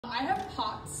I have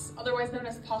POTS, otherwise known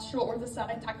as postural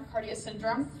orthostatic tachycardia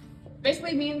syndrome.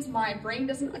 Basically means my brain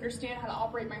doesn't understand how to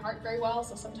operate my heart very well,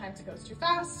 so sometimes it goes too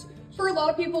fast. For a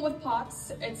lot of people with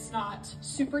POTS, it's not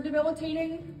super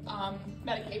debilitating.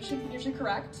 Medication can usually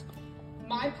correct.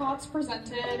 My POTS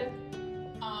presented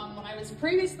when I was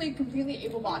previously completely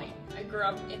able-bodied. I grew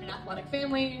up in an athletic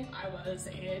family. I was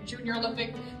a junior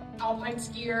Olympic alpine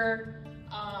skier,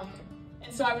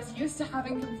 and so I was used to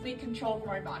having complete control over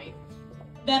my body.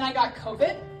 Then I got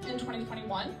COVID in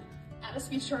 2021 at a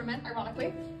speech tournament,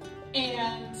 ironically,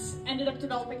 and ended up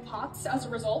developing POTS as a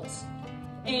result.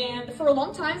 And for a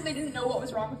long time, they didn't know what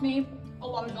was wrong with me. A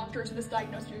lot of doctors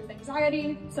misdiagnosed me with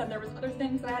anxiety, said there was other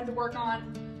things that I had to work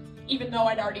on, even though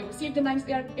I'd already received an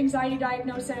anxiety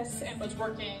diagnosis and was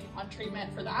working on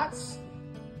treatment for that.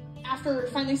 After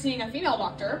finally seeing a female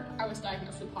doctor, I was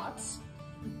diagnosed with POTS.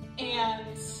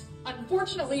 And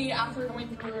unfortunately, after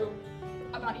going through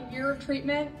about a year of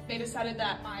treatment, they decided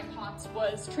that my POTS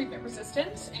was treatment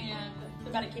resistant and the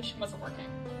medication wasn't working.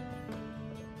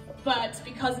 But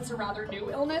because it's a rather new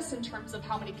illness in terms of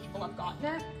how many people have gotten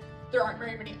it, there aren't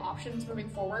very many options moving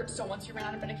forward. So once you ran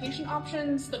out of medication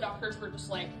options, the doctors were just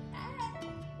like,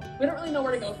 we don't really know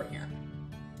where to go from here.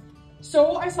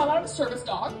 So I sought out a service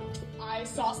dog. I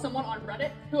saw someone on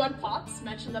Reddit who had POTS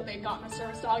mention that they'd gotten a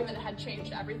service dog and that it had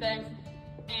changed everything.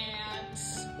 And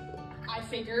I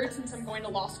figured, since I'm going to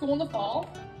law school in the fall,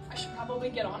 I should probably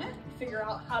get on it, figure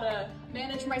out how to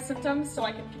manage my symptoms so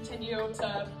I can continue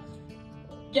to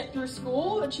get through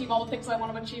school, achieve all the things I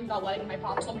want to achieve without letting my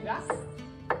POTS hold me back.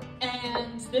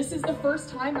 And this is the first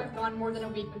time I've gone more than a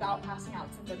week without passing out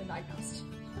since I've been diagnosed,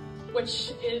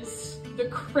 which is the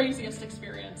craziest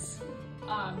experience.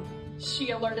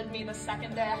 She alerted me the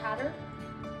second day I had her,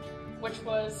 which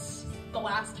was the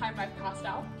last time I've passed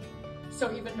out.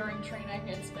 So even during training,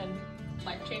 it's been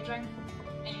life-changing.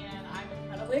 And I'm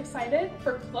incredibly excited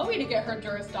for Chloe to get her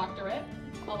Juris Doctorate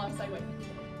alongside with me.